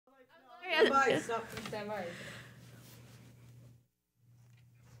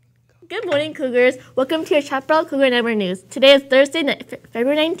Good morning, Cougars. Welcome to your Chaparral Cougar Network News. Today is Thursday,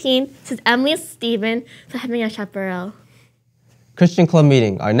 February 19th. This is Emily and Steven for having a Chaparral. Christian Club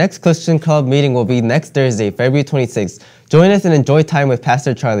meeting. Our next Christian Club meeting will be next Thursday, February 26th. Join us and enjoy time with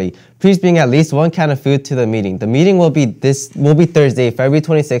Pastor Charlie. Please bring at least one can of food to the meeting. The meeting will be Thursday, February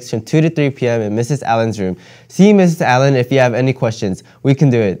 26th from 2 to 3 p.m. in Mrs. Allen's room. See Mrs. Allen if you have any questions. We can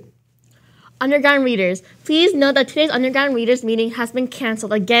do it. Underground Readers. Please note that today's Underground Readers meeting has been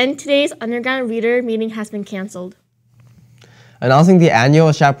canceled. Again, today's Underground Reader meeting has been canceled. Announcing the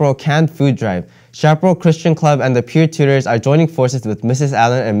annual Chaparral Canned Food Drive. Chaparral Christian Club and the peer tutors are joining forces with Mrs.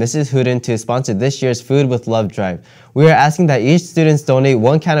 Allen and Mrs. Hooden to sponsor this year's Food with Love Drive. We are asking that each student donate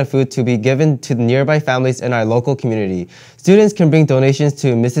one can of food to be given to the nearby families in our local community. Students can bring donations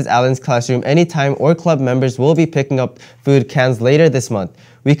to Mrs. Allen's classroom anytime, or club members will be picking up food cans later this month.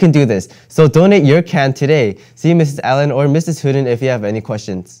 We can do this, so donate your can today. See Mrs. Allen or Mrs. Hooden if you have any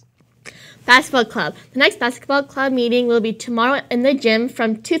questions. Basketball Club. The next Basketball Club meeting will be tomorrow in the gym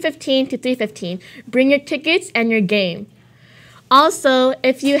from 2:15 to 3:15. Bring your tickets and your game. Also,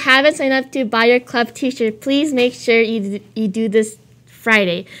 if you haven't signed up to buy your club t-shirt, please make sure you do this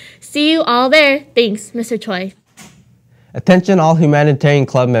Friday. See you all there. Thanks, Mr. Choi. Attention all humanitarian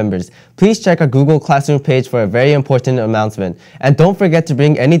club members. Please check our Google Classroom page for a very important announcement. And don't forget to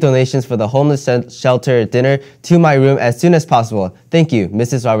bring any donations for the homeless shelter dinner to my room as soon as possible. Thank you,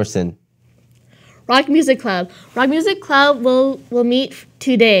 Mrs. Robertson. Rock Music Club. Rock Music Club will meet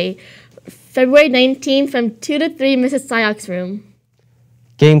today, February 19th from 2 to 3 Mrs. Syok's room.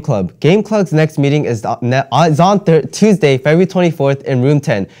 Game Club. Game Club's next meeting is on Tuesday, February 24th in room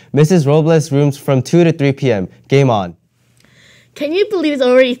 10. Mrs. Robles' rooms from 2 to 3 p.m. Game on. Can you believe it's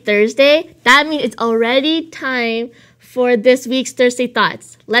already Thursday? That means it's already time for this week's Thursday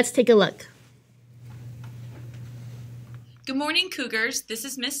Thoughts. Let's take a look. Good morning, Cougars. This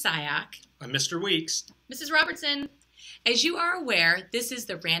is Miss Syok. I'm Mr. Weeks. Mrs. Robertson. As you are aware, this is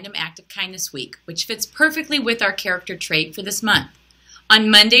the Random Act of Kindness Week, which fits perfectly with our character trait for this month. On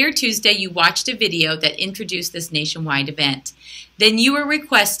Monday or Tuesday, you watched a video that introduced this nationwide event. Then you were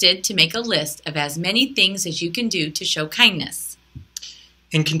requested to make a list of as many things as you can do to show kindness.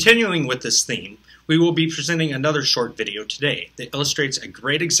 In continuing with this theme, we will be presenting another short video today that illustrates a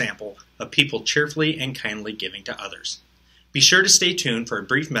great example of people cheerfully and kindly giving to others. Be sure to stay tuned for a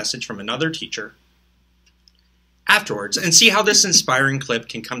brief message from another teacher afterwards and see how this inspiring clip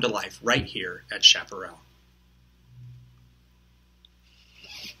can come to life right here at Chaparral.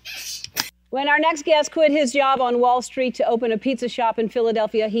 When our next guest quit his job on Wall Street to open a pizza shop in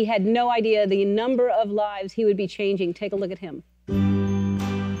Philadelphia, he had no idea the number of lives he would be changing. Take a look at him.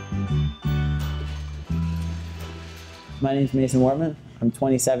 My name is Mason Wortman. I'm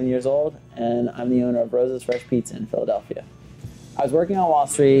 27 years old, and I'm the owner of Rosa's Fresh Pizza in Philadelphia. I was working on Wall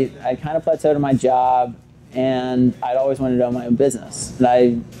Street. I kind of plateaued in my job, and I'd always wanted to own my own business. And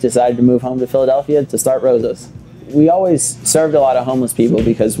I decided to move home to Philadelphia to start Rosa's. We always served a lot of homeless people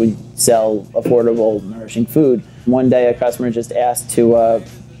because we sell affordable, nourishing food. One day, a customer just asked to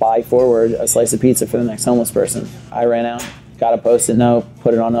buy forward a slice of pizza for the next homeless person. I ran out, got a Post-it note,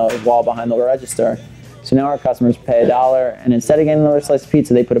 put it on a wall behind the register. So now our customers pay $1, and instead of getting another slice of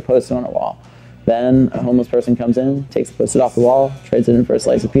pizza, they put a Post-it on a wall. Then a homeless person comes in, takes the Post-it off the wall, trades it in for a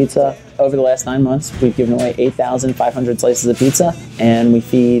slice of pizza. Over the last 9 months, we've given away 8,500 slices of pizza, and we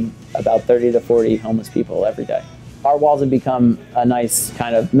feed about 30 to 40 homeless people every day. Our walls have become a nice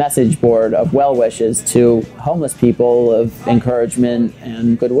kind of message board of well wishes to homeless people, of encouragement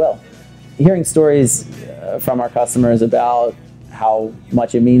and goodwill. Hearing stories from our customers about how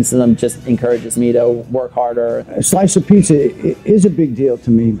much it means to them just encourages me to work harder. A slice of pizza is a big deal to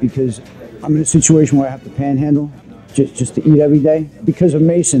me because I'm in a situation where I have to panhandle just to eat every day. Because of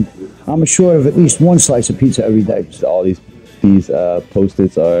Mason, I'm assured of at least one slice of pizza every day. So all these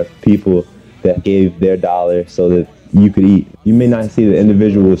Post-its are people that gave their $1 so that you could eat. You may not see the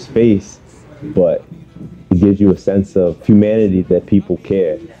individual's face, but it gives you a sense of humanity that people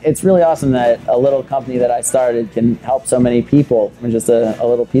care. It's really awesome that a little company that I started can help so many people. We're just a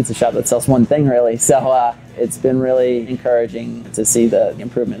little pizza shop that sells one thing, really. So it's been really encouraging to see the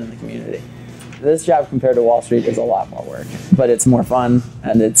improvement in the community. This job compared to Wall Street is a lot more work, but it's more fun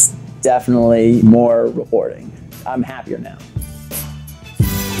and it's definitely more rewarding. I'm happier now.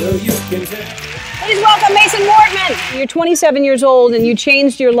 Please welcome Mason Wortman. You're 27 years old and you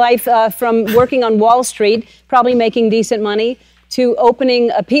changed your life from working on Wall Street, probably making decent money, to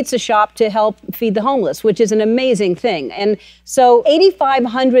opening a pizza shop to help feed the homeless, which is an amazing thing. And so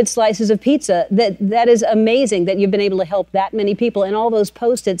 8,500 slices of pizza, that is amazing that you've been able to help that many people. And all those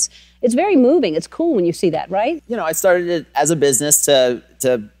Post-its, it's very moving. It's cool when you see that, right? You know, I started it as a business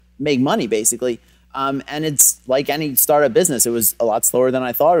to make money, basically. And it's like any startup business. It was a lot slower than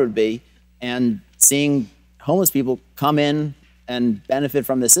I thought it would be. And seeing homeless people come in and benefit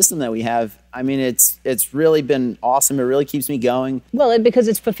from the system that we have, I mean, it's really been awesome. It really keeps me going. Well, because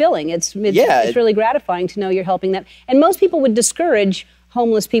it's fulfilling. It's really gratifying to know you're helping them. And most people would discourage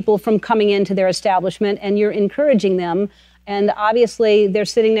homeless people from coming into their establishment, and you're encouraging them. And obviously, they're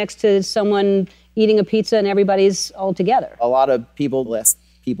sitting next to someone eating a pizza, and everybody's all together. A lot of people ask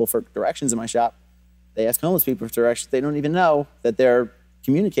people for directions in my shop. They ask homeless people for directions. They don't even know that they're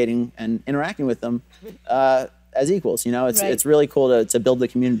communicating and interacting with them as equals. You know, it's really cool to build the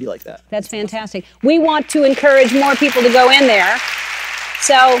community like that. That's fantastic. We want to encourage more people to go in there.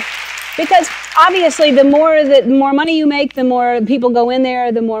 So, because obviously the more money you make, the more people go in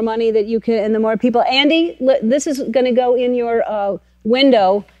there, the more money that you can, and the more people. Andy, this is going to go in your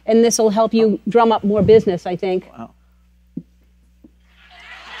window, and this will help you drum up more business, I think. Wow.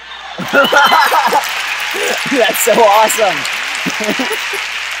 That's so awesome.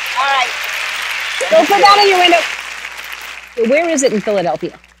 All right. Go put that in your window. Where is it in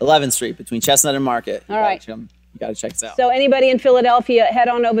Philadelphia? 11th Street, between Chestnut and Market. All right. You got to check this out. So anybody in Philadelphia, head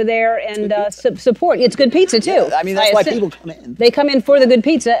on over there and support. It's good pizza, too. Yeah, I mean, that's why people come in. They come in for the good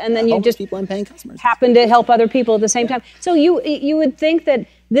pizza, and then you just people and paying customers happen to help other people at the same time. So you would think that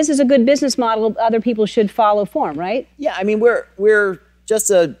this is a good business model other people should follow form, right? Yeah, I mean, we're just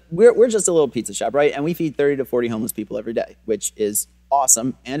a little pizza shop, right? And we feed 30 to 40 homeless people every day, which is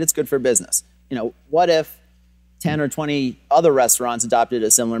awesome, and it's good for business. You know, what if 10 or 20 other restaurants adopted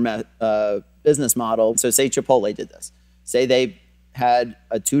a similar business model? So say Chipotle did this. Say they had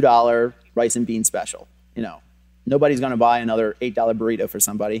a $2 rice and bean special. You know, nobody's going to buy another $8 burrito for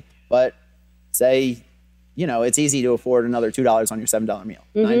somebody, but say, you know, it's easy to afford another $2 on your $7 meal,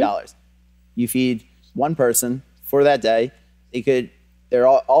 $9. You feed one person for that day. They're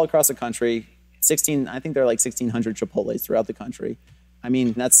all across the country. I think there are like 1,600 Chipotles throughout the country. I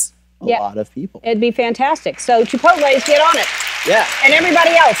mean, that's a lot of people. It'd be fantastic. So Chipotle's, get on it. Yeah. And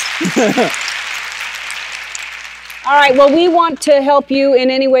everybody else. All right. Well, we want to help you in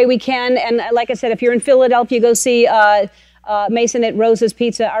any way we can. And like I said, if you're in Philadelphia, go see Mason at Rose's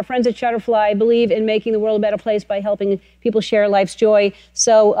Pizza. Our friends at Shutterfly believe in making the world a better place by helping people share life's joy.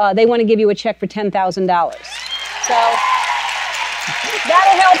 So they want to give you a check for $10,000. So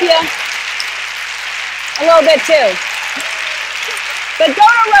that'll help you a little bit too. But go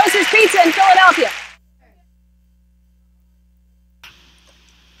to Rose's Pizza in Philadelphia.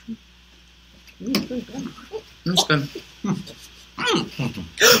 That's good.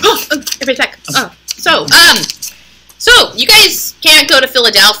 Every sec. So you guys can't go to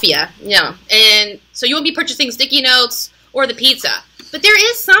Philadelphia, you know, and so you won't be purchasing sticky notes or the pizza. But there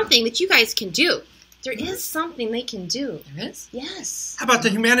is something that you guys can do. There is something they can do. There is? Yes. How about the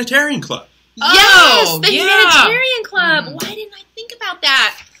Humanitarian Club? Yes, the Humanitarian Club. Why didn't I think about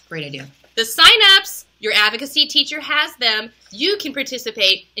that? Great idea. The sign-ups, your advocacy teacher has them. You can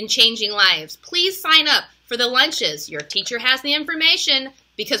participate in changing lives. Please sign up for the lunches. Your teacher has the information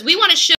because we want to show